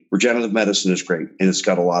Regenerative medicine is great, and it's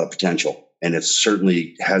got a lot of potential. And it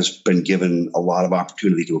certainly has been given a lot of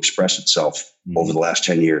opportunity to express itself over the last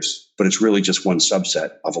 10 years. But it's really just one subset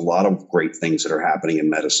of a lot of great things that are happening in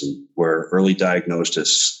medicine, where early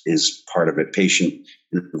diagnosis is part of it, patient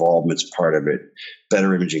involvement is part of it,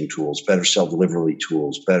 better imaging tools, better cell delivery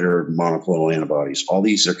tools, better monoclonal antibodies. All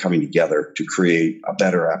these are coming together to create a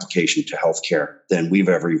better application to healthcare than we've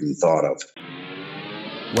ever even thought of.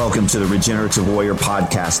 Welcome to the Regenerative Warrior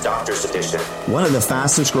Podcast, Doctor's Edition, one of the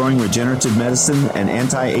fastest growing regenerative medicine and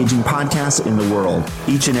anti-aging podcasts in the world.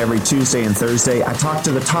 Each and every Tuesday and Thursday, I talk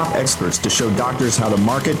to the top experts to show doctors how to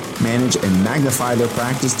market, manage, and magnify their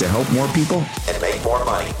practice to help more people and make more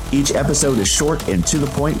money. Each episode is short and to the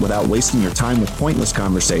point without wasting your time with pointless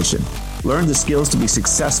conversation. Learn the skills to be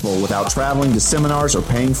successful without traveling to seminars or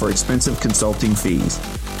paying for expensive consulting fees.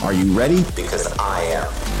 Are you ready? Because I am.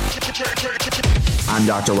 I'm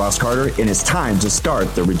Dr. Ross Carter, and it's time to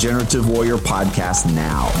start the Regenerative Warrior Podcast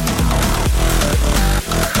now.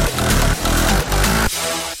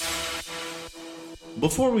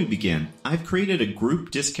 Before we begin, I've created a group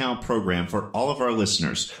discount program for all of our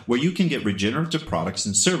listeners where you can get regenerative products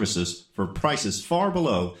and services for prices far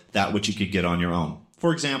below that which you could get on your own.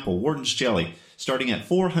 For example, Wharton's Jelly starting at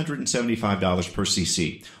 $475 per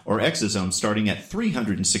cc, or Exosome starting at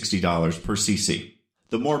 $360 per cc.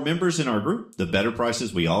 The more members in our group, the better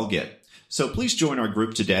prices we all get. So please join our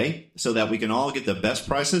group today so that we can all get the best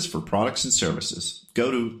prices for products and services.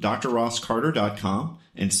 Go to drrosscarter.com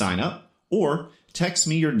and sign up, or text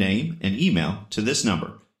me your name and email to this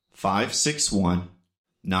number,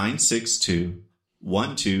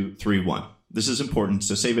 561-962-1231. This is important,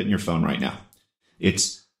 so save it in your phone right now.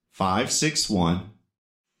 It's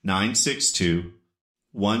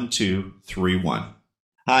 561-962-1231.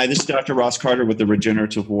 Hi, this is Dr. Ross Carter with the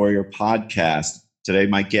Regenerative Warrior Podcast. Today,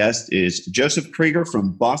 my guest is Joseph Krieger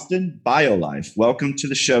from Boston BioLife. Welcome to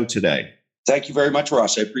the show today. Thank you very much,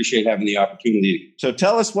 Ross. I appreciate having the opportunity. So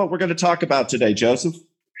tell us what we're going to talk about today, Joseph.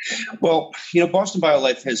 Well, Boston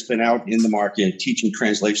BioLife has been out in the market teaching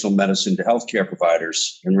translational medicine to healthcare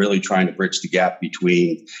providers and really trying to bridge the gap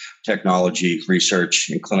between technology, research,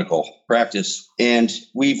 and clinical practice. And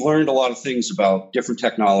we've learned a lot of things about different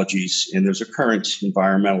technologies, and there's a current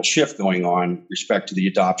environmental shift going on with respect to the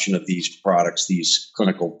adoption of these products, these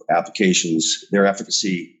clinical applications, their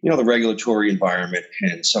efficacy, the regulatory environment,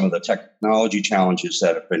 and some of the technology challenges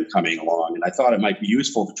that have been coming along. And I thought it might be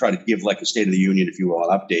useful to try to give like a State of the Union, if you will,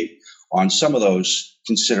 an update on some of those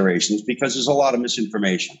considerations, because there's a lot of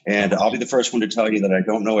misinformation. And I'll be the first one to tell you that I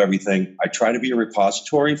don't know everything. I try to be a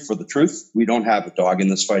repository for the truth. We don't have a dog in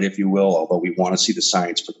this fight, if you will, although we want to see the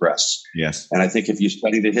science progress. Yes. And I think if you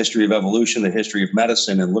study the history of evolution, the history of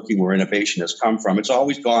medicine, and looking where innovation has come from, it's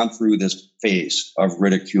always gone through this phase of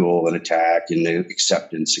ridicule and attack and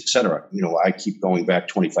acceptance, et cetera. I keep going back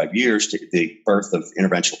 25 years to the birth of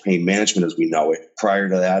interventional pain management as we know it. Prior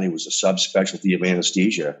to that, it was a subspecialty of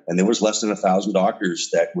anesthesia, and there was less than 1,000 doctors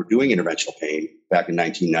that were doing interventional pain back in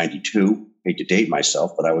 1992. I hate to date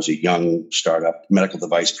myself, but I was a young startup medical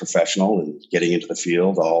device professional and getting into the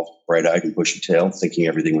field all bright-eyed and bushy-tailed, thinking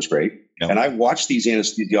everything was great. Yep. And I watched these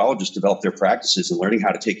anesthesiologists develop their practices and learning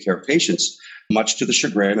how to take care of patients, much to the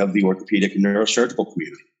chagrin of the orthopedic and neurosurgical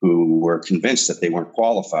community, who were convinced that they weren't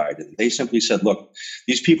qualified. And they simply said, look,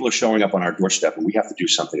 these people are showing up on our doorstep and we have to do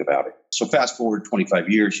something about it. So fast forward 25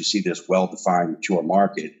 years, you see this well-defined, mature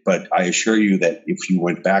market. But I assure you that if you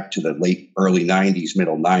went back to the early 90s,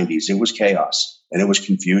 middle 90s, it was chaos. And it was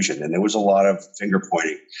confusion, and there was a lot of finger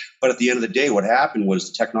pointing. But at the end of the day, what happened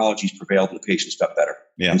was the technologies prevailed and the patients got better.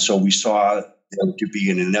 Yeah. And so we saw there to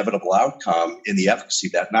be an inevitable outcome in the efficacy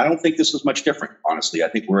of that. And I don't think this is much different, honestly. I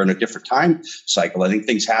think we're in a different time cycle. I think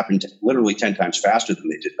things happened literally 10 times faster than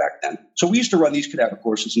they did back then. So we used to run these cadaver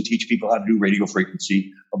courses and teach people how to do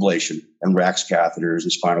radiofrequency ablation and RACS catheters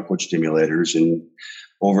and spinal cord stimulators, and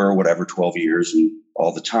over 12 years and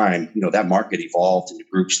all the time, that market evolved into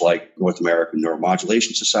groups like North American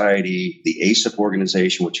Neuromodulation Society, the ACEP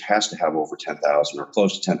organization, which has to have over 10,000 or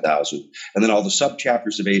close to 10,000, and then all the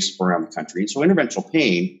subchapters of ACEP around the country. And so interventional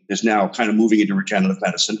pain is now kind of moving into regenerative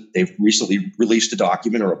medicine. They've recently released a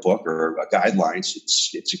document or a book or a guidelines.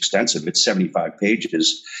 It's extensive. It's 75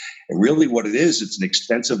 pages. And really what it is, it's an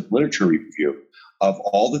extensive literature review of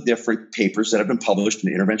all the different papers that have been published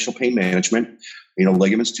in interventional pain management,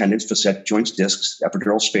 ligaments, tendons, facet joints, discs,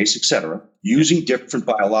 epidural space, et cetera, using different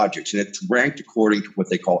biologics. And it's ranked according to what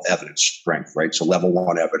they call evidence strength, right? So level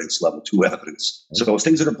 1 evidence, level 2 evidence. So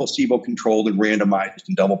things that are placebo-controlled and randomized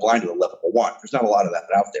and double-blinded are level 1. There's not a lot of that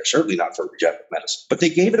out there, certainly not for regenerative medicine. But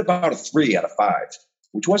they gave it about a 3 out of 5,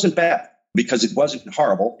 which wasn't bad. because it wasn't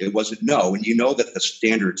horrible. It wasn't no. And you know that the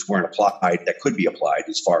standards weren't applied that could be applied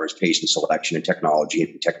as far as patient selection and technology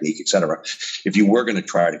and technique, et cetera. If you were going to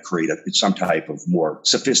try to create some type of more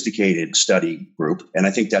sophisticated study group. And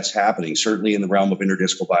I think that's happening, certainly in the realm of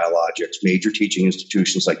interdiscal biologics. Major teaching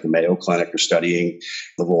institutions like the Mayo Clinic are studying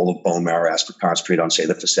the role of bone marrow aspirin concentrate on, say,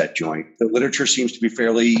 the facet joint. The literature seems to be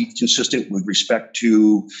fairly consistent with respect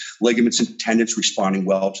to ligaments and tendons responding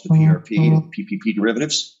well to the PRP and PPP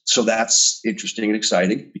derivatives. So that's interesting and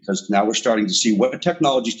exciting because now we're starting to see what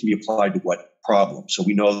technologies can be applied to what problem. So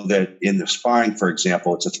we know that in the spine, for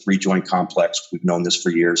example, it's a 3-joint complex. We've known this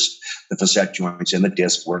for years. The facet joints and the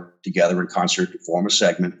disc work together in concert to form a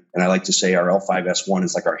segment. And I like to say our L5S1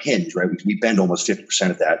 is like our hinge, right? We bend almost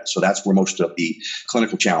 50% of that. So that's where most of the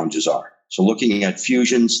clinical challenges are. So looking at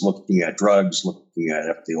fusions, looking at drugs, looking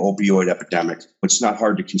at the opioid epidemic, it's not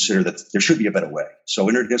hard to consider that there should be a better way. So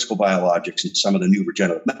interdiscal biologics and some of the new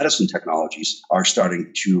regenerative medicine technologies are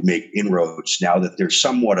starting to make inroads now that there's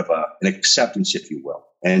somewhat of an acceptance, if you will.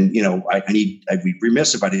 And, I'd be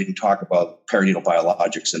remiss if I didn't talk about perinatal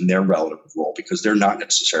biologics and their relative role because they're not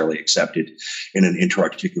necessarily accepted in an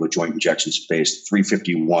intra-articular joint injection space.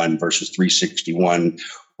 351 versus 361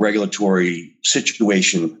 regulatory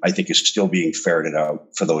situation, I think, is still being ferreted out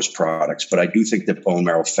for those products. But I do think that bone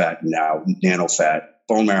marrow fat now, nanofat,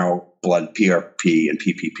 bone marrow, blood, PRP, and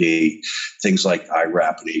PPP, things like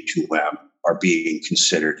IRAP and A2M are being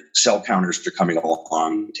considered. Cell counters are coming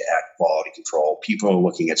along to add quality control. People are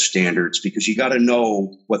looking at standards because you got to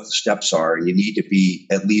know what the steps are and you need to be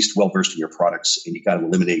at least well-versed in your products and you got to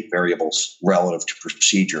eliminate variables relative to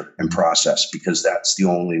procedure and process because that's the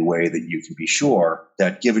only way that you can be sure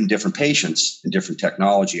that given different patients and different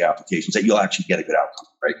technology applications that you'll actually get a good outcome,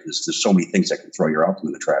 right? Because there's so many things that can throw your outcome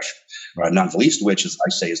in the trash, not the least of which, as I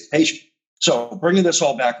say, is the patient. So bringing this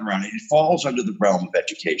all back around, it falls under the realm of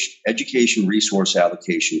education, resource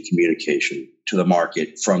allocation, communication to the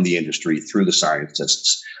market from the industry through the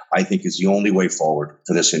scientists, I think is the only way forward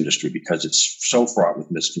for this industry because it's so fraught with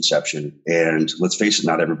misconception. And let's face it,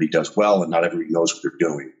 not everybody does well and not everybody knows what they're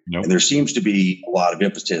doing. Nope. And there seems to be a lot of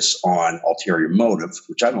emphasis on ulterior motive,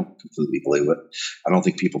 which I don't completely believe it. I don't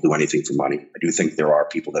think people do anything for money. I do think there are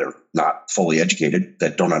people that are not fully educated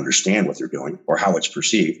that don't understand what they're doing or how it's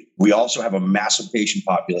perceived. We also have a massive patient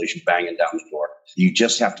population banging down the door. You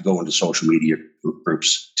just have to go into social media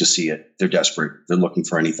groups to see it. They're desperate. They're looking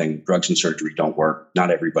for anything. Drugs and surgery don't work.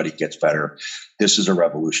 Not everybody gets better. This is a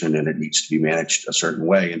revolution and it needs to be managed a certain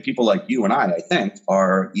way. And people like you and I think,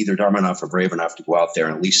 are either dumb enough or brave enough to go out there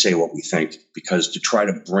and at least say what we think, because to try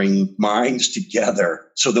to bring minds together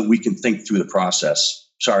so that we can think through the process.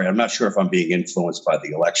 Sorry, I'm not sure if I'm being influenced by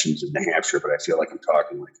the elections in New Hampshire, but I feel like I'm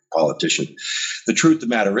talking like a politician. The truth of the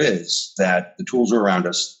matter is that the tools are around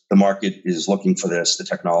us. The market is looking for this. The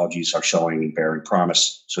technologies are showing and bearing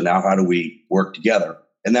promise. So now how do we work together?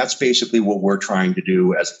 And that's basically what we're trying to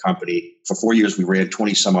do as a company. For 4 years, we ran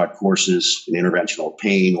 20 some odd courses in interventional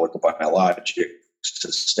pain, orthobiologics,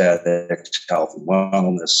 aesthetics, health and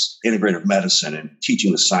wellness, integrative medicine, and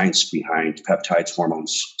teaching the science behind peptides,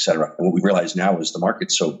 hormones, et cetera. And what we realize now is the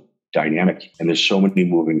market's so dynamic and there's so many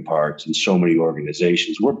moving parts and so many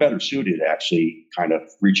organizations. We're better suited actually kind of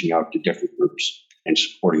reaching out to different groups and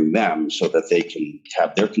supporting them so that they can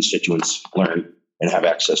have their constituents learn and have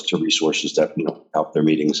access to resources that help their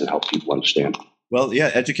meetings and help people understand. Well,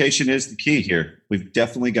 yeah, education is the key here. We've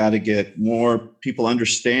definitely got to get more people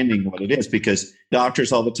understanding what it is because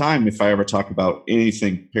doctors all the time, if I ever talk about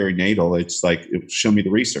anything perinatal, it's like, show me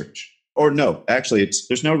the research. Or no, actually,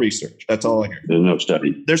 there's no research. That's all I hear. There's no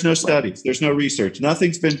study. There's no studies. There's no research.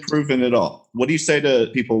 Nothing's been proven at all. What do you say to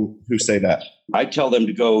people who say that? I tell them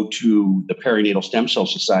to go to the Perinatal Stem Cell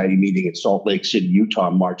Society meeting in Salt Lake City, Utah,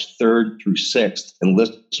 March 3rd through 6th, and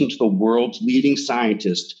listen to the world's leading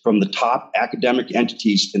scientists from the top academic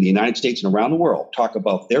entities in the United States and around the world talk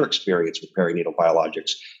about their experience with perinatal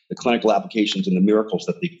biologics, the clinical applications and the miracles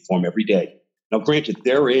that they perform every day. Now, granted,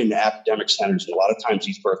 they're in academic centers, and a lot of times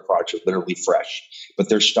these birth products are literally fresh, but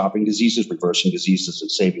they're stopping diseases, reversing diseases, and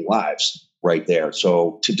saving lives right there.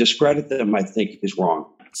 So to discredit them, I think, is wrong.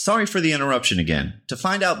 Sorry for the interruption again. To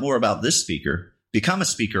find out more about this speaker, become a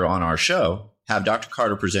speaker on our show, have Dr.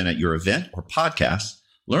 Carter present at your event or podcast,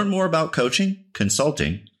 learn more about coaching,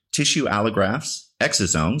 consulting, tissue allografts,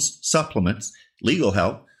 exosomes, supplements, legal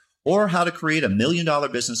help, or how to create $1 million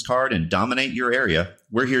business card and dominate your area,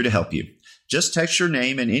 we're here to help you. Just text your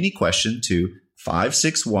name and any question to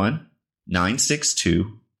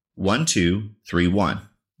 561-962-1231.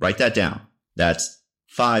 Write that down. That's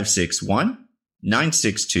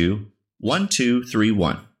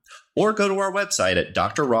 561-962-1231. Or go to our website at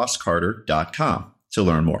drrosscarter.com to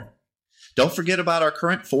learn more. Don't forget about our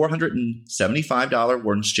current $475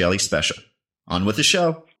 Warden's Jelly special. On with the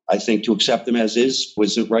show. I think to accept them as is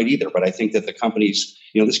wasn't right either. But I think that the companies,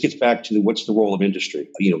 this gets back to what's the role of industry.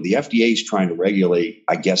 The FDA is trying to regulate,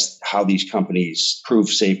 I guess, how these companies prove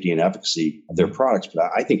safety and efficacy of their products.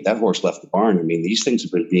 But I think that horse left the barn. I mean, these things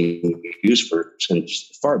have been being used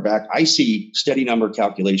since far back. I see steady number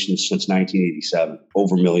calculations since 1987,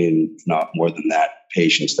 over a million, if not more than that,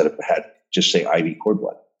 patients that have had, just say, IV cord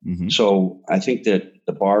blood. Mm-hmm. So I think that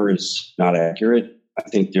the bar is not accurate. I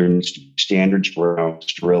think there needs to be standards around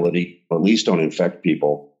sterility, or at least don't infect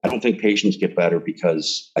people. I don't think patients get better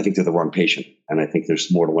because I think they're the wrong patient. And I think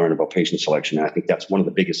there's more to learn about patient selection. And I think that's one of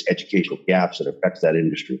the biggest educational gaps that affects that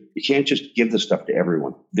industry. You can't just give this stuff to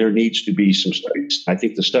everyone. There needs to be some studies. I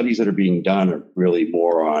think the studies that are being done are really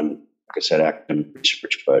more on, like I said, academic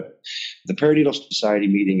research. But the Perinatal Society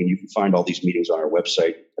meeting, and you can find all these meetings on our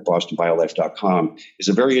website at bostonbiolife.com, is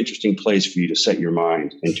a very interesting place for you to set your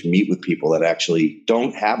mind and to meet with people that actually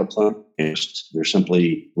don't have a clinical interest. They're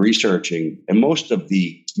simply researching. And most of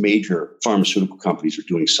the major pharmaceutical companies are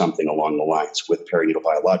doing something along the lines with perinatal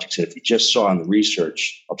biologics. And if you just saw in the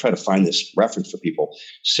research, I'll try to find this reference for people.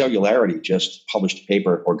 Cellularity just published a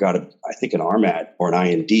paper or got, an RMAT or an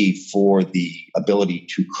IND for the ability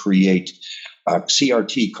to create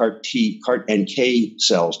CRT, CAR-NK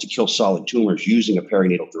cells to kill solid tumors using a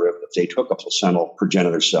perinatal derivative. They took a placental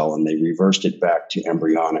progenitor cell and they reversed it back to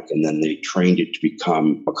embryonic, and then they trained it to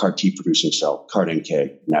become a CAR-T producing cell, CAR-NK,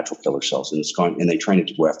 natural killer cells, and it's gone. And they trained it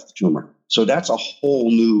to go after the tumor. So that's a whole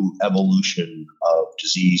new evolution of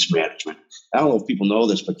disease management. I don't know if people know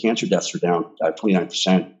this, but cancer deaths are down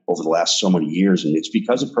 29% over the last so many years. And it's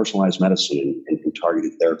because of personalized medicine and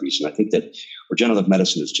targeted therapies. And I think that regenerative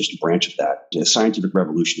medicine is just a branch of that. The scientific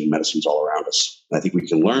revolution in medicine is all around us. And I think we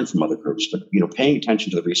can learn from other groups, but, paying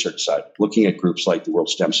attention to the research side, looking at groups like the World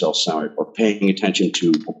Stem Cell Summit, or paying attention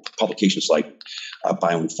to publications like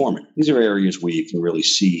Bioinformant. These are areas where you can really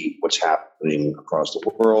see what's happening across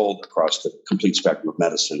the world, across the complete spectrum of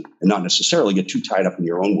medicine, and not necessarily get too tied up in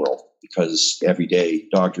your own world, because every day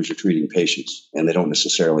doctors are treating patients and they don't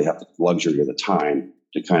necessarily have the luxury or the time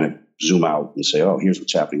to kind of zoom out and say, oh, here's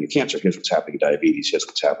what's happening in cancer, here's what's happening in diabetes, here's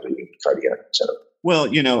what's happening in cardiac, et cetera.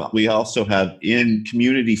 Well, we also have in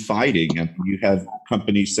community fighting, you have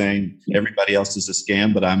companies saying everybody else is a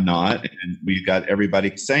scam, but I'm not. And we've got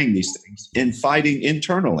everybody saying these things in fighting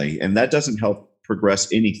internally. And that doesn't help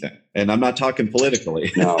progress anything. And I'm not talking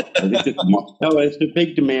politically. No, it's a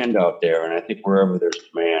big demand out there. And I think wherever there's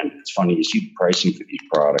demand, it's funny, you see the pricing for these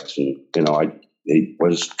products. And, it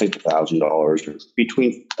was, I think, $1,000 or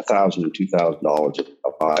between $1,000 and $2,000 a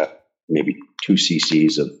buy, maybe 2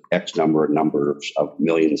 cc's of X number of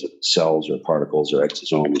millions of cells or particles or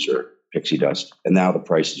exosomes or pixie dust. And now the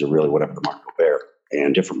prices are really whatever the market will bear.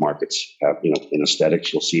 And different markets have, in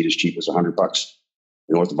aesthetics, you'll see it as cheap as $100.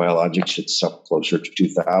 In orthobiologics, it's up closer to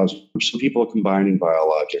 $2,000. Some people are combining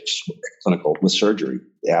biologics with surgery.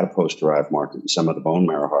 The adipose-derived market and some of the bone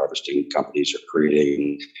marrow harvesting companies are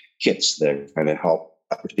creating kits that kind of help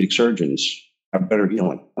orthopedic surgeons have better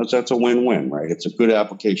healing. That's a win-win, right? It's a good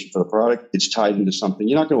application for the product. It's tied into something.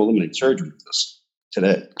 You're not going to eliminate surgery with this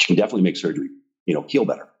today. You can definitely make surgery, heal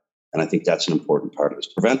better. And I think that's an important part of this.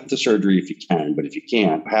 Prevent the surgery if you can, but if you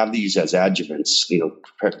can't, have these as adjuvants.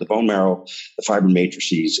 The bone marrow, the fibrin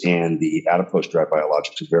matrices, and the adipose-derived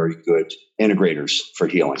biologics are very good integrators for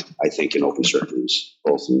healing, I think, in open surgeries,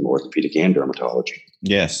 both in orthopedic and dermatology.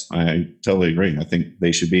 Yes, I totally agree. I think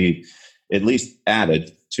they should be at least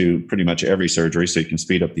added to pretty much every surgery so you can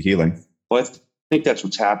speed up the healing. Well, I think that's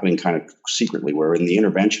what's happening kind of secretly, where in the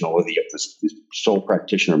interventional or the sole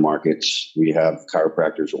practitioner markets, we have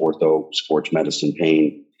chiropractors, ortho, sports medicine,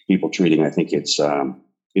 pain, people treating. I think it's,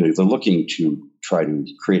 they're looking to try to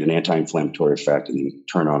create an anti-inflammatory effect and then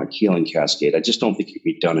turn on a healing cascade. I just don't think it can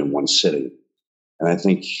be done in one sitting. And I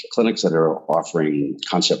think clinics that are offering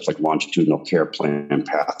concepts like longitudinal care plan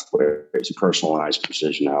pathways, personalized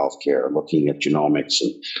precision healthcare, looking at genomics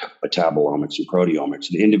and metabolomics and proteomics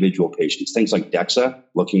and individual patients, things like DEXA,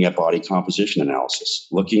 looking at body composition analysis,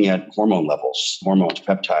 looking at hormone levels, hormones,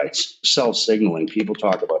 peptides, cell signaling. People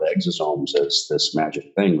talk about exosomes as this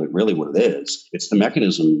magic thing, but really what it is, it's the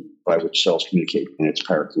mechanism by which cells communicate, and it's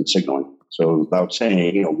paracrine signaling. So without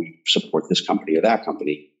saying, we support this company or that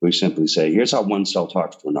company, we simply say, here's how one cell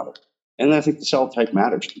talks to another. And I think the cell type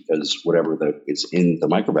matters because whatever is in the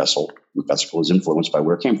microvessel, the vesicle is influenced by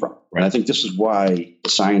where it came from. Right. And I think this is why the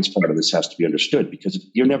science part of this has to be understood, because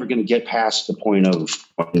you're never going to get past the point of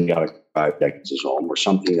you got to exosome, or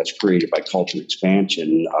something that's created by culture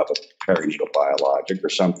expansion of a perinatal biologic, or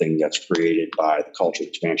something that's created by the culture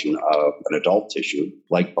expansion of an adult tissue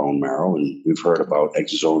like bone marrow. And we've heard about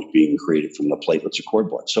exosomes being created from the platelets of cord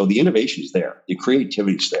blood. So the innovation is there, the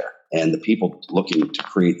creativity is there, and the people looking to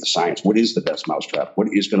create the science. What is the best mousetrap? What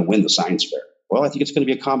is going to win the science fair? Well, I think it's going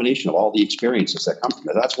to be a combination of all the experiences that come from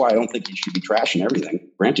it. That's why I don't think you should be trashing everything.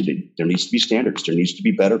 Granted, there needs to be standards. There needs to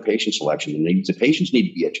be better patient selection. The patients need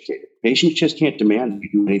to be educated. Patients just can't demand that you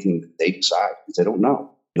do anything that they decide because they don't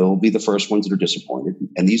know. They'll be the first ones that are disappointed.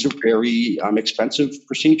 And these are very expensive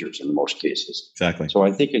procedures in most cases. Exactly. So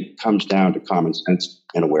I think it comes down to common sense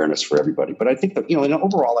and awareness for everybody. But I think that, and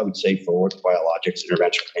overall, I would say for biologics,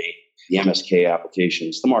 interventional pain, the MSK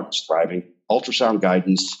applications, the market's thriving. Ultrasound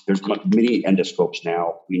guidance, there's many endoscopes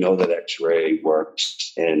now. We know that X-ray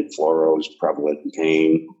works and fluoro is prevalent in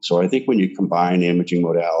pain. So I think when you combine imaging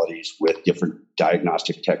modalities with different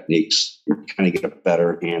diagnostic techniques, you kind of get a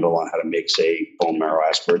better handle on how to make, say, bone marrow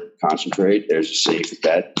aspirate concentrate. There's a safe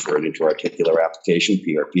bet for an intra-articular application,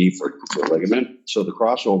 PRP, for ligament. So the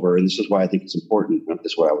crossover, and this is why I think it's important,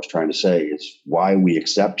 this is what I was trying to say, is why we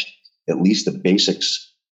accept at least the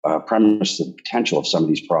basics, premise the potential of some of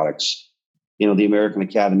these products. The American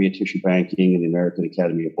Academy of Tissue Banking and the American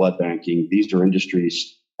Academy of Blood Banking, these are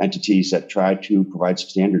entities that try to provide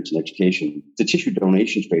standards in education. The tissue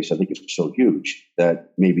donation space, I think, is so huge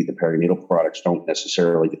that maybe the perinatal products don't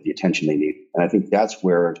necessarily get the attention they need. And I think that's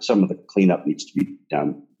where some of the cleanup needs to be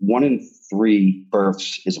done. 1 in 3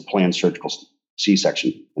 births is a planned surgical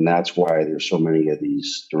C-section. And that's why there's so many of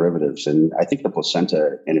these derivatives. And I think the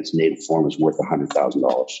placenta in its native form is worth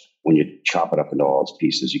 $100,000. When you chop it up into all its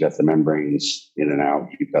pieces, you got the membranes in and out,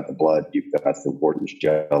 you've got the blood, you've got the Wharton's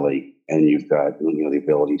jelly, and you've got the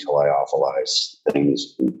ability to lyophilize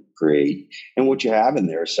things and create. And what you have in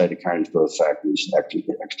there is cytokines, growth factors,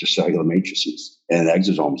 extracellular matrices, and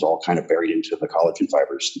exosomes all kind of buried into the collagen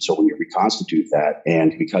fibers. And so when you reconstitute that,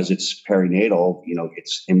 and because it's perinatal,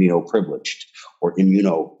 it's immunoprivileged or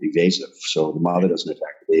immunoevasive. So the mother doesn't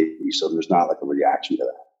attack the baby, so there's not like a reaction to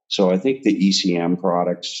that. So I think the ECM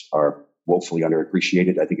products are woefully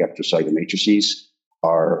underappreciated. I think extracellular matrices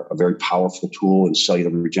are a very powerful tool in cellular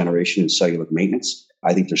regeneration and cellular maintenance.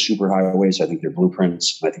 I think they're superhighways. I think they're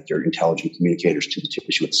blueprints. I think they're intelligent communicators to the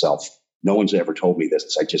tissue itself. No one's ever told me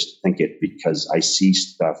this. I just think it because I see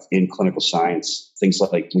stuff in clinical science, things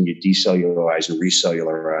like when you decellularize and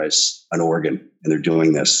recellularize an organ, and they're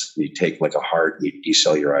doing this. You take like a heart and you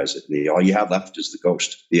decellularize it, and all you have left is the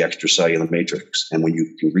ghost, the extracellular matrix. And when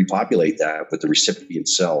you can repopulate that with the recipient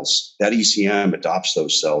cells, that ECM adopts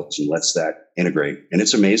those cells and lets that integrate. And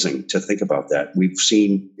it's amazing to think about that. We've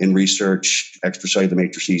seen in research extracellular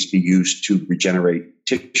matrices be used to regenerate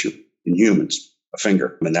tissue in humans. A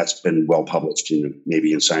finger. And that's been well published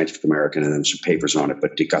maybe in Scientific American and then some papers on it,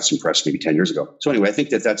 but it got some press maybe 10 years ago. So anyway, I think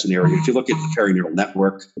that's an area. If you look at the perinatal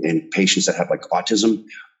network in patients that have like autism,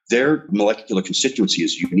 their molecular constituency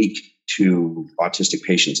is unique to autistic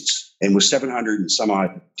patients. And with 700 and some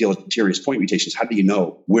odd deleterious point mutations, how do you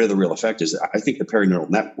know where the real effect is? I think the perinatal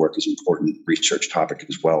network is an important research topic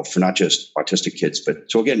as well for not just autistic kids.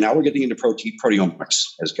 But so again, now we're getting into proteomics.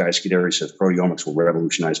 As Guy Scuderi says, proteomics will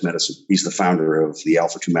revolutionize medicine. He's the founder of the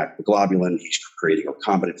alpha-2 macroglobulin. He's creating a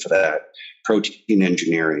recombinant for that. Protein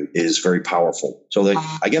engineering is very powerful. So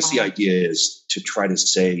I guess the idea is to try to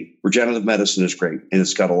say regenerative medicine is great and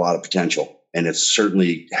it's got a lot of potential. And it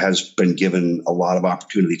certainly has been given a lot of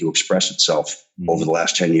opportunity to express itself over the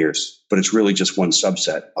last 10 years. But it's really just one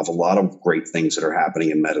subset of a lot of great things that are happening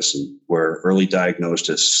in medicine, where early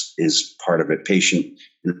diagnosis is part of it, patient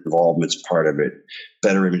involvement's part of it,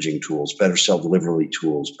 better imaging tools, better cell delivery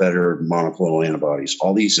tools, better monoclonal antibodies.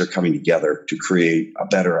 All these are coming together to create a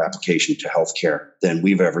better application to healthcare than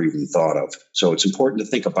we've ever even thought of. So it's important to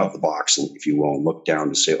think about the box, if you will, and look down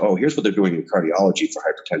to say, oh, here's what they're doing in cardiology for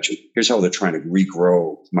hypertension. Here's how they're trying to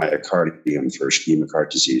regrow myocardium for ischemic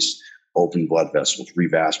heart disease. Open blood vessels,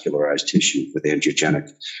 revascularized tissue with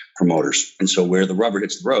angiogenic promoters. And so where the rubber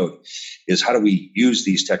hits the road is how do we use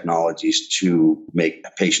these technologies to make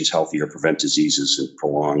patients healthier, prevent diseases, and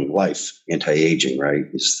prolong life? Anti-aging, right,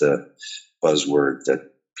 is the buzzword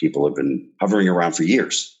that people have been hovering around for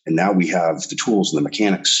years. And now we have the tools and the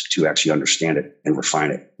mechanics to actually understand it and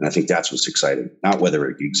refine it. And I think that's what's exciting, not whether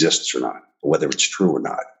it exists or not, or whether it's true or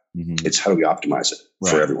not. Mm-hmm. It's how do we optimize it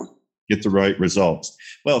for everyone. Get the right results.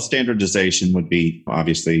 Well, standardization would be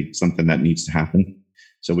obviously something that needs to happen.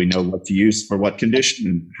 So we know what to use for what condition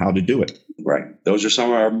and how to do it. Right. Those are some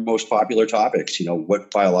of our most popular topics.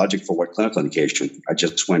 What biologic for what clinical indication. I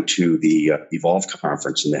just went to the Evolve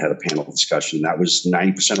conference and they had a panel discussion. That was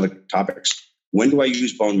 90% of the topics. when do I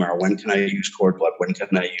use bone marrow? When can I use cord blood? When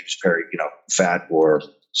can I use fat or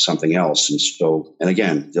something else? And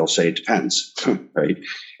again, they'll say it depends, right?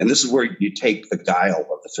 And this is where you take the guile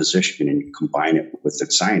of the physician and you combine it with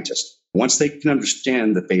the scientist. Once they can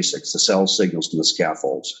understand the basics, the cell signals and the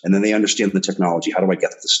scaffolds, and then they understand the technology, how do I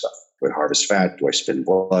get this stuff? Do I harvest fat? Do I spin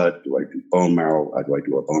blood? Do I do bone marrow? Do I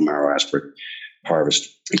do a bone marrow aspirate harvest,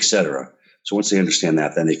 etc.? So once they understand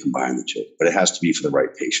that, then they combine the two. But it has to be for the right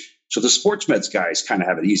patient. So the sports meds guys kind of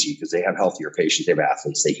have it easy because they have healthier patients. They have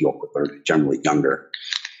athletes. They heal quicker, generally younger.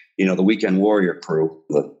 The weekend warrior crew,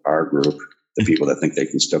 our group, the people that think they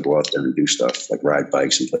can still go out there and do stuff like ride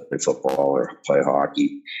bikes and play football or play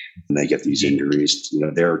hockey, and they get these injuries,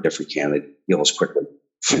 they're a different candidate, heal as quickly.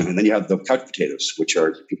 And then you have the couch potatoes, which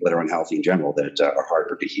are people that are unhealthy in general that are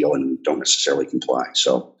harder to heal and don't necessarily comply.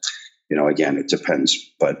 So, again, it depends,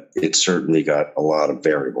 but it's certainly got a lot of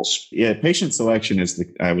variables. Yeah, patient selection is,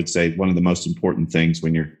 I would say, one of the most important things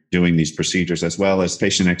when you're doing these procedures, as well as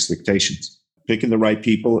patient expectations. Picking the right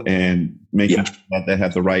people and making sure that they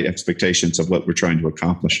have the right expectations of what we're trying to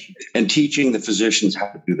accomplish. And teaching the physicians how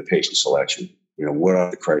to do the patient selection. What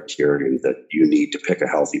are the criteria that you need to pick a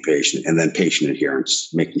healthy patient, and then patient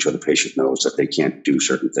adherence, making sure the patient knows that they can't do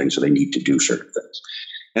certain things or they need to do certain things.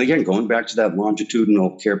 And again, going back to that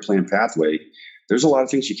longitudinal care plan pathway, there's a lot of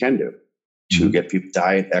things you can do to get people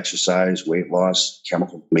diet, exercise, weight loss,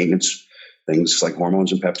 chemical maintenance, things like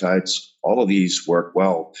hormones and peptides. All of these work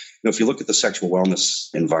well. If you look at the sexual wellness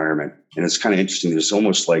environment, and it's kind of interesting, there's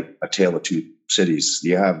almost like a tale of two cities.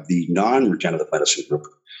 You have the non-regenerative medicine group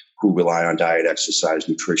who rely on diet, exercise,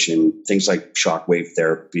 nutrition, things like shockwave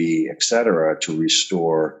therapy, et cetera, to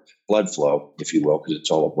restore blood flow, if you will, because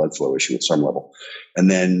it's all a blood flow issue at some level. And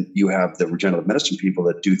then you have the regenerative medicine people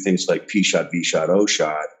that do things like P-shot, V-shot,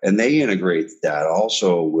 O-shot, and they integrate that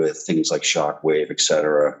also with things like shockwave, et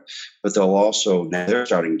cetera. But now they're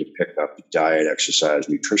starting to pick up the diet, exercise,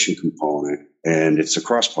 nutrition component, and it's a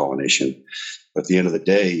cross-pollination. But at the end of the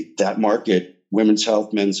day, that market, women's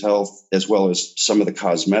health, men's health, as well as some of the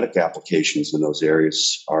cosmetic applications in those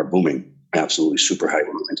areas are booming. Absolutely super high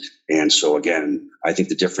demand. And so again, I think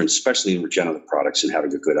the difference, especially in regenerative products and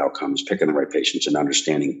having a good outcome, is picking the right patients and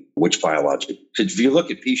understanding which biologic. If you look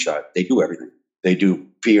at P-shot, they do everything. They do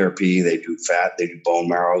PRP, they do fat, they do bone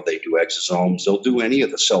marrow, they do exosomes. They'll do any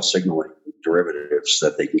of the cell signaling derivatives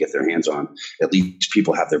that they can get their hands on. At least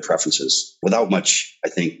people have their preferences without much, I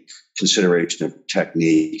think, consideration of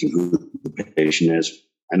technique and who the patient is.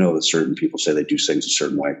 I know that certain people say they do things a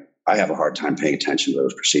certain way. I have a hard time paying attention to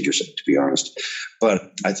those procedures, to be honest.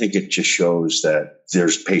 But I think it just shows that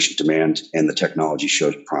there's patient demand and the technology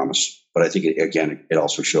shows promise. But I think, it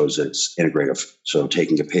also shows that it's integrative. So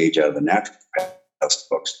taking a page out of the naturopath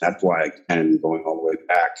books, that's why going all the way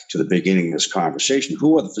back to the beginning of this conversation,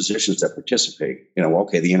 who are the physicians that participate? The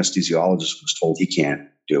anesthesiologist was told he can't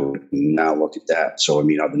do it. Now look at that. So, are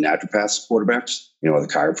the naturopaths quarterbacks? Are the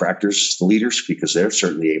chiropractors the leaders? Because they're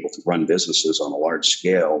certainly able to run businesses on a large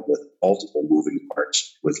scale with multiple moving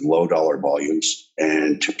parts, with low dollar volumes,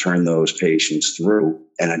 and to turn those patients through.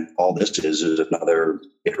 And all this is another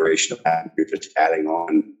iteration of that. You're just adding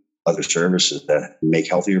on other services that make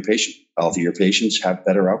healthier patients. Healthier patients have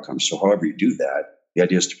better outcomes. So however you do that, the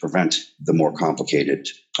idea is to prevent the more complicated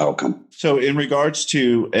outcome. So in regards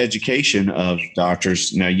to education of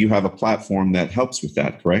doctors, now you have a platform that helps with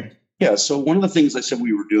that, correct? Yeah. So one of the things I said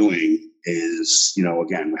we were doing is,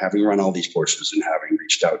 again, having run all these courses and having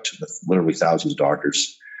reached out to literally thousands of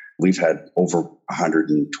doctors, we've had over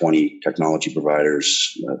 120 technology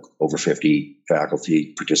providers, over 50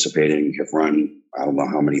 faculty participating, have run, I don't know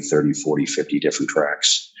how many, 30, 40, 50 different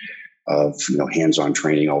tracks of hands-on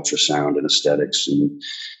training, ultrasound, anesthetics, and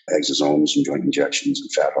exosomes and joint injections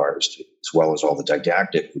and fat harvest, as well as all the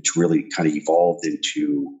didactic, which really kind of evolved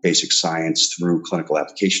into basic science through clinical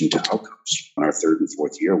application to outcomes. In our third and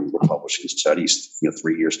fourth year, we were publishing studies,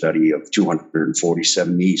 3-year study of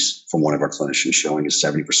 247 knees from one of our clinicians showing a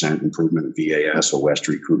 70% improvement in VAS or West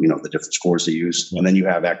recruitment, the different scores they use. And then you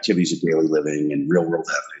have activities of daily living and real-world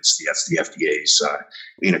evidence, the FDA's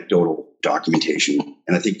anecdotal documentation.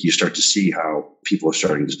 And I think you start to see how people are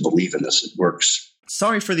starting to believe in this. It works.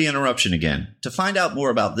 Sorry for the interruption again. To find out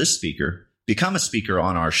more about this speaker, become a speaker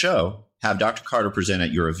on our show, have Dr. Carter present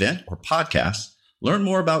at your event or podcast, learn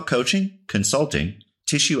more about coaching, consulting,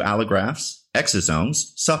 tissue allografts,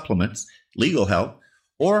 exosomes, supplements, legal help,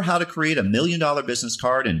 or how to create $1 million business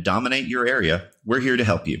card and dominate your area, we're here to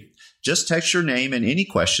help you. Just text your name and any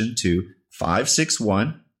question to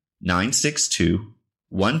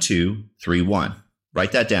 561-962-1231.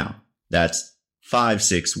 Write that down. That's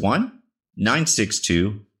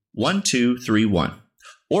 561-962-1231.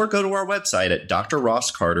 or go to our website at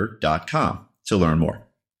drrosscarter.com to learn more.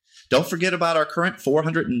 Don't forget about our current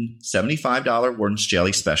 $475 Warden's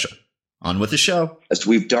Jelly special. On with the show. As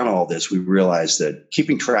we've done all this, we realized that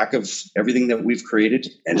keeping track of everything that we've created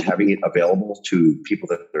and having it available to people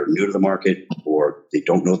that are new to the market or they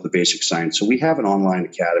don't know the basic science. So we have an online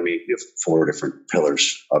academy. We have 4 different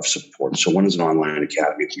pillars of support. So one is an online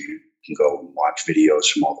academy where you can go and watch videos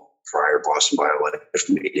from all the prior Boston Biolife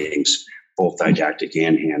meetings, both didactic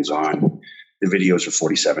and hands-on. The videos are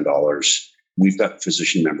 $47. We've got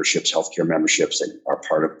physician memberships, healthcare memberships that are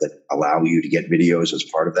part of that allow you to get videos as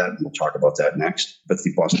part of that. And we'll talk about that next. But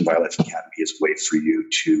the Boston Biolife Academy is a way for you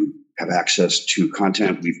to have access to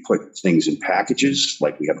content. We've put things in packages,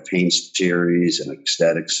 like we have a pain series, an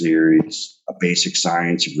aesthetic series, a basic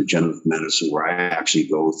science of regenerative medicine, where I actually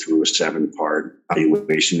go through a 7-part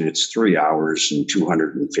evaluation. It's 3 hours and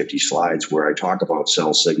 250 slides where I talk about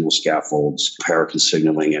cell signal scaffolds, paracrine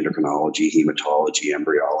signaling, endocrinology, hematology,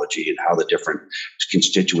 embryology, and how the different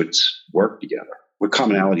constituents work together. What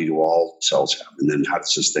commonality do all cells have? And then how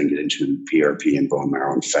does this thing get into PRP and bone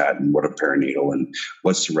marrow and fat, and what are perinatal, and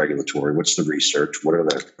what's the regulatory, what's the research, what are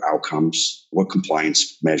the outcomes, what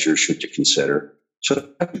compliance measures should you consider? So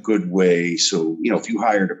that's a good way. So, if you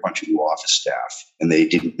hired a bunch of new office staff and they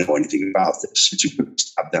didn't know anything about this, it's a good way to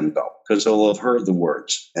have them go, because they'll have heard the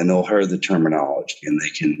words and they'll heard the terminology and they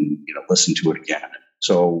can, listen to it again.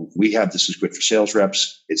 So we have, this is good for sales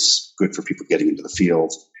reps. It's good for people getting into the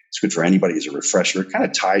field. It's good for anybody as a refresher. It kind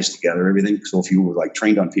of ties together everything. So if you were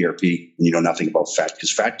trained on PRP and you know nothing about fat,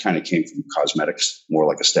 because fat kind of came from cosmetics, more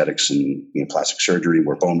like aesthetics and plastic surgery,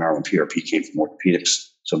 where bone marrow and PRP came from orthopedics.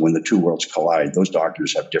 So when the two worlds collide, those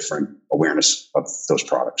doctors have different awareness of those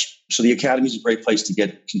products. So the Academy is a great place to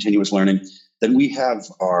get continuous learning. Then we have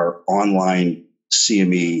our online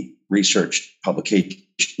CME research publication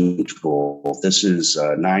tool. This is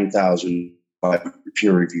 9,000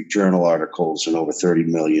 peer-reviewed journal articles and over 30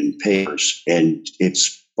 million papers. And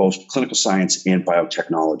it's both clinical science and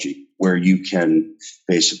biotechnology, where you can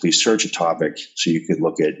basically search a topic. So you could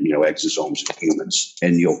look at, exosomes in humans,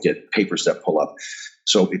 and you'll get papers that pull up.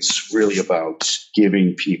 So it's really about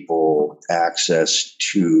giving people access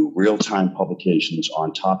to real-time publications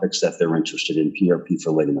on topics that they're interested in: PRP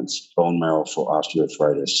for ligaments, bone marrow for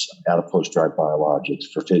osteoarthritis, adipose-derived biologics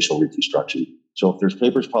for facial reconstruction. So if there's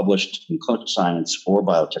papers published in clinical science or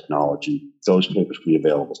biotechnology, those papers will be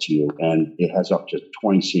available to you. And it has up to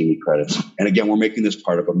 20 CME credits. And again, we're making this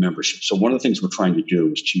part of a membership. So one of the things we're trying to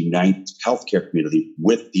do is to unite the healthcare community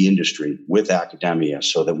with the industry, with academia,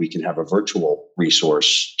 so that we can have a virtual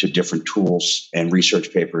resource to different tools and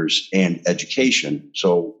research papers and education.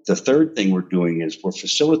 So the third thing we're doing is we're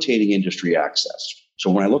facilitating industry access. So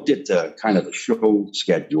when I looked at the kind of the show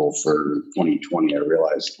schedule for 2020, I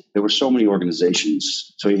realized there were so many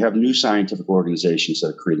organizations. So you have new scientific organizations that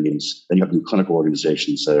are creating meetings. Then you have new clinical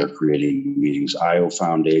organizations that are creating meetings: IO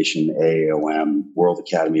Foundation, AAOM, World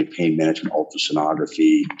Academy of Pain Management,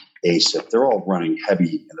 Ultrasonography, ASIP. They're all running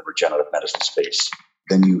heavy in the regenerative medicine space.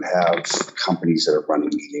 Then you have companies that are running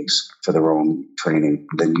meetings for their own training.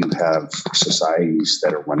 Then you have societies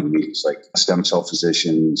that are running meetings, like Stem Cell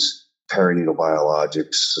Physicians, Perinatal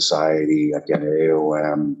Biologics Society, again,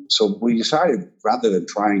 AOM. So we decided, rather than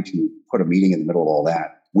trying to put a meeting in the middle of all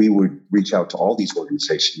that, we would reach out to all these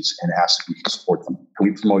organizations and ask if we can support them. Can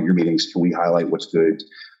we promote your meetings? Can we highlight what's good?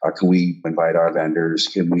 Can we invite our vendors?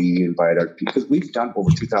 Can we invite because we've done over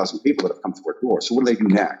 2,000 people that have come through our door. So what do they do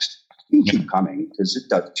next? You keep coming, because it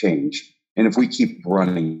does change. And if we keep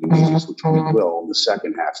running meetings, which we will in the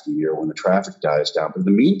second half of the year when the traffic dies down. But in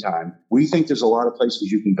the meantime, we think there's a lot of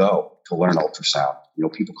places you can go to learn ultrasound.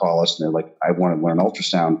 People call us and they're like, I want to learn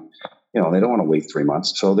ultrasound. They don't want to wait 3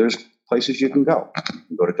 months. So there's places you can go. You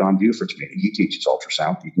can go to Don Buford's meeting. He teaches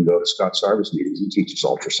ultrasound. You can go to Scott Sarver's meetings. He teaches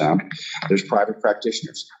ultrasound. There's private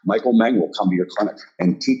practitioners. Michael Meng will come to your clinic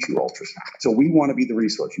and teach you ultrasound. So we want to be the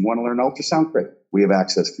resource. You want to learn ultrasound? Great. We have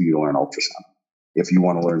access for you to learn ultrasound. If you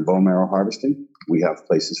want to learn bone marrow harvesting, we have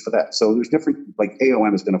places for that. So there's different, like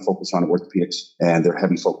AOM is going to focus on orthopedics, and they're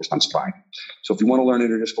heavy focused on spine. So if you want to learn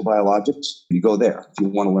interdiscal biologics, you go there. If you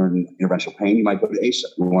want to learn interventional pain, you might go to ASIP.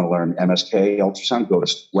 If you want to learn MSK ultrasound, go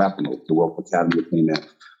to WAPMO, the World Academy of Pain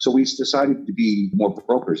Management. So we decided to be more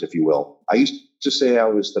brokers, if you will. I used to say I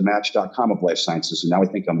was the Match.com of life sciences, and now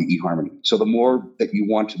I think I'm the eHarmony. So the more that you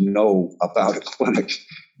want to know about a clinic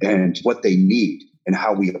and what they need, and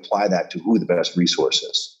how we apply that to who the best resource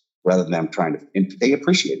is, rather than them trying to, and they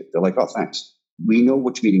appreciate it. They're like, oh, thanks. we know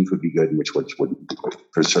which meetings would be good and which ones wouldn't be good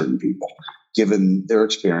for certain people, given their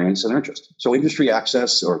experience and interest. So industry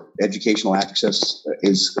access or educational access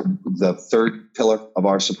is the third pillar of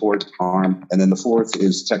our support arm. And then the fourth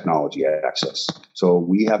is technology access. So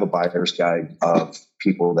we have a buyer's guide of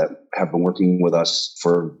people that have been working with us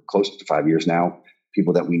for close to 5 years now.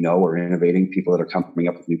 People that we know are innovating, people that are coming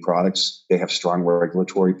up with new products. They have strong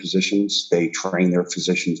regulatory positions. They train their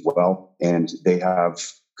physicians well, and they have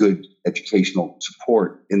good educational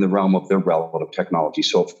support in the realm of their relevant technology.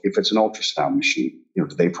 So if it's an ultrasound machine, do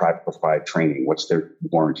they provide training? What's their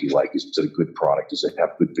warranty like? Is it a good product? Does it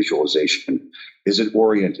have good visualization? Is it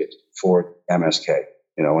oriented for MSK?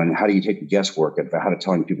 And how do you take the guesswork of how to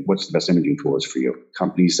telling people what's the best imaging tool is for you?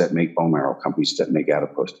 Companies that make bone marrow, companies that make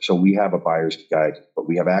adipose. So we have a buyer's guide, but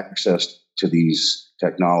we have access to these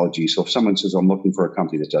technologies. So if someone says, I'm looking for a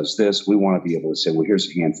company that does this, we want to be able to say, well, here's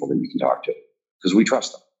a handful that you can talk to because we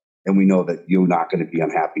trust them. And we know that you're not going to be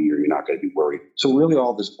unhappy or you're not going to be worried. So really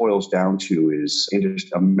all this boils down to is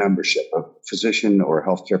a membership, a physician or a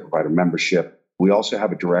healthcare provider membership. We also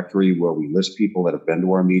have a directory where we list people that have been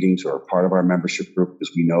to our meetings or are part of our membership group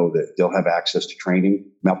because we know that they'll have access to training.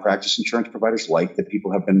 Malpractice insurance providers like that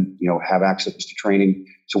people have been, have access to training.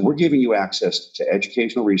 So we're giving you access to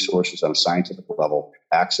educational resources on a scientific level,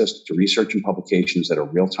 access to research and publications that are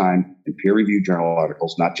real-time and peer-reviewed journal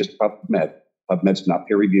articles, not just PubMed. PubMed's not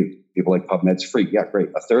peer-reviewed. People like PubMed's free. Yeah, great.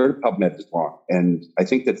 A third of PubMed is wrong. And I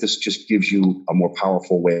think that this just gives you a more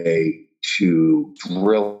powerful way to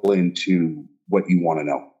drill into what you want to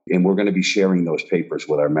know. And we're going to be sharing those papers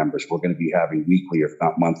with our members. We're going to be having weekly, if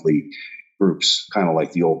not monthly, groups, kind of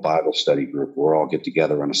like the old Bible study group, where we'll all get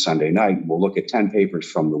together on a Sunday night and we'll look at 10 papers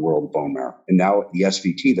from the world of bone marrow. And now the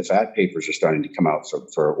SVT, the FAT papers are starting to come out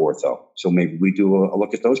for ortho. So maybe we do a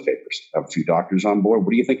look at those papers. Have a few doctors on board.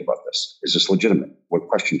 What do you think about this? Is this legitimate? What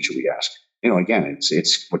questions should we ask? Again,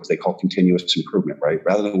 it's what they call continuous improvement, right?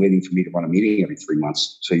 Rather than waiting for me to run a meeting every 3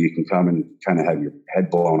 months so you can come and kind of have your head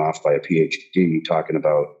blown off by a PhD talking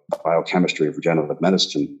about biochemistry of regenerative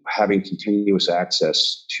medicine, having continuous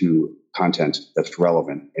access to content that's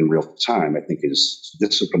relevant in real time, I think this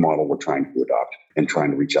is the model we're trying to adopt and trying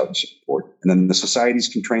to reach out and support. And then the societies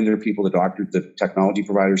can train their people, the doctors, the technology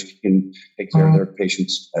providers can take care of their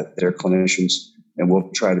patients, their clinicians, and we'll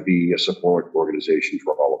try to be a support organization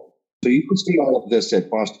for all of them. So you can see all of this at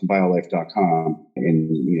bostonbiolife.com, and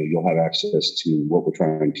you'll have access to what we're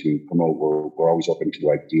trying to promote. We're always open to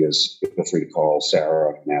ideas. Feel free to call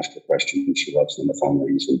Sarah and ask her questions. She loves when the phone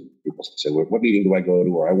rings and people say, what meeting do I go to?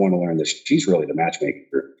 Or I want to learn this. She's really the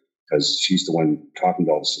matchmaker because she's the one talking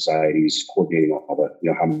to all the societies, coordinating all the,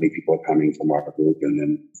 how many people are coming from our group. And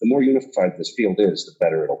then the more unified this field is, the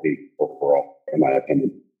better it'll be overall, in my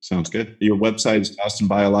opinion. Sounds good. Your website is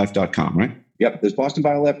bostonbiolife.com, right? Yep, there's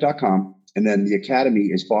bostonbiolife.com. And then the academy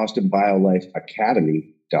is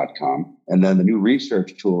bostonbiolifeacademy.com. And then the new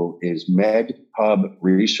research tool is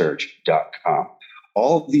medhubresearch.com.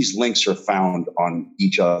 All of these links are found on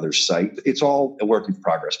each other's site. It's all a work in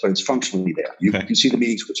progress, but it's functionally there. You can see the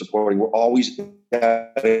meetings we're supporting. We're always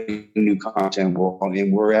adding new content.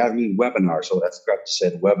 We're adding webinars. So that's great to say,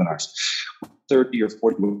 the webinars. 30 or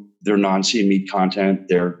 40, they're non-CME content.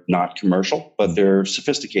 They're not commercial, but they're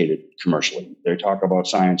sophisticated commercially. They talk about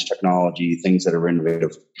science, technology, things that are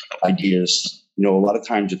innovative, ideas. A lot of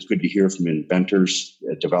times it's good to hear from inventors,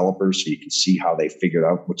 developers, so you can see how they figured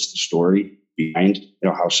out what's the story behind,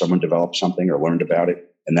 how someone developed something or learned about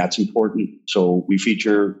it. And that's important. So we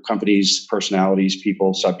feature companies, personalities,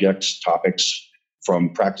 people, subjects, topics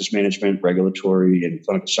from practice management, regulatory, and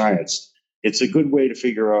clinical science. It's a good way to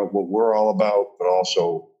figure out what we're all about, but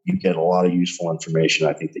also you get a lot of useful information,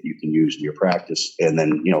 I think, that you can use in your practice. And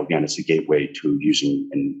then, again, it's a gateway to using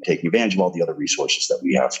and taking advantage of all the other resources that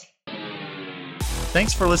we have.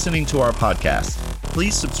 Thanks for listening to our podcast.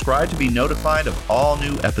 Please subscribe to be notified of all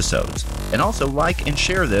new episodes, and also like and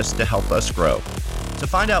share this to help us grow. To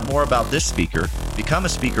find out more about this speaker, become a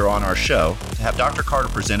speaker on our show, to have Dr. Carter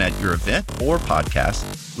present at your event or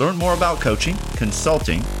podcast, learn more about coaching,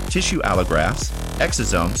 consulting, tissue allografts,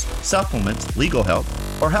 exosomes, supplements, legal help,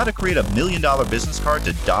 or how to create $1 million business card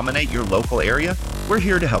to dominate your local area, we're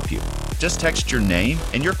here to help you. Just text your name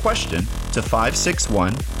and your question to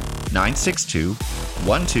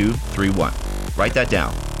 561-962-1231. Write that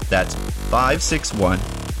down. That's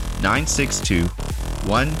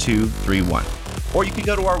 561-962-1231. Or you can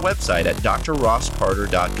go to our website at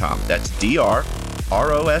drrosscarter.com. That's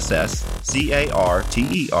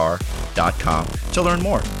drrosscarter.com to learn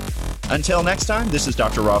more. Until next time, this is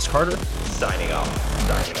Dr. Ross Carter, signing off.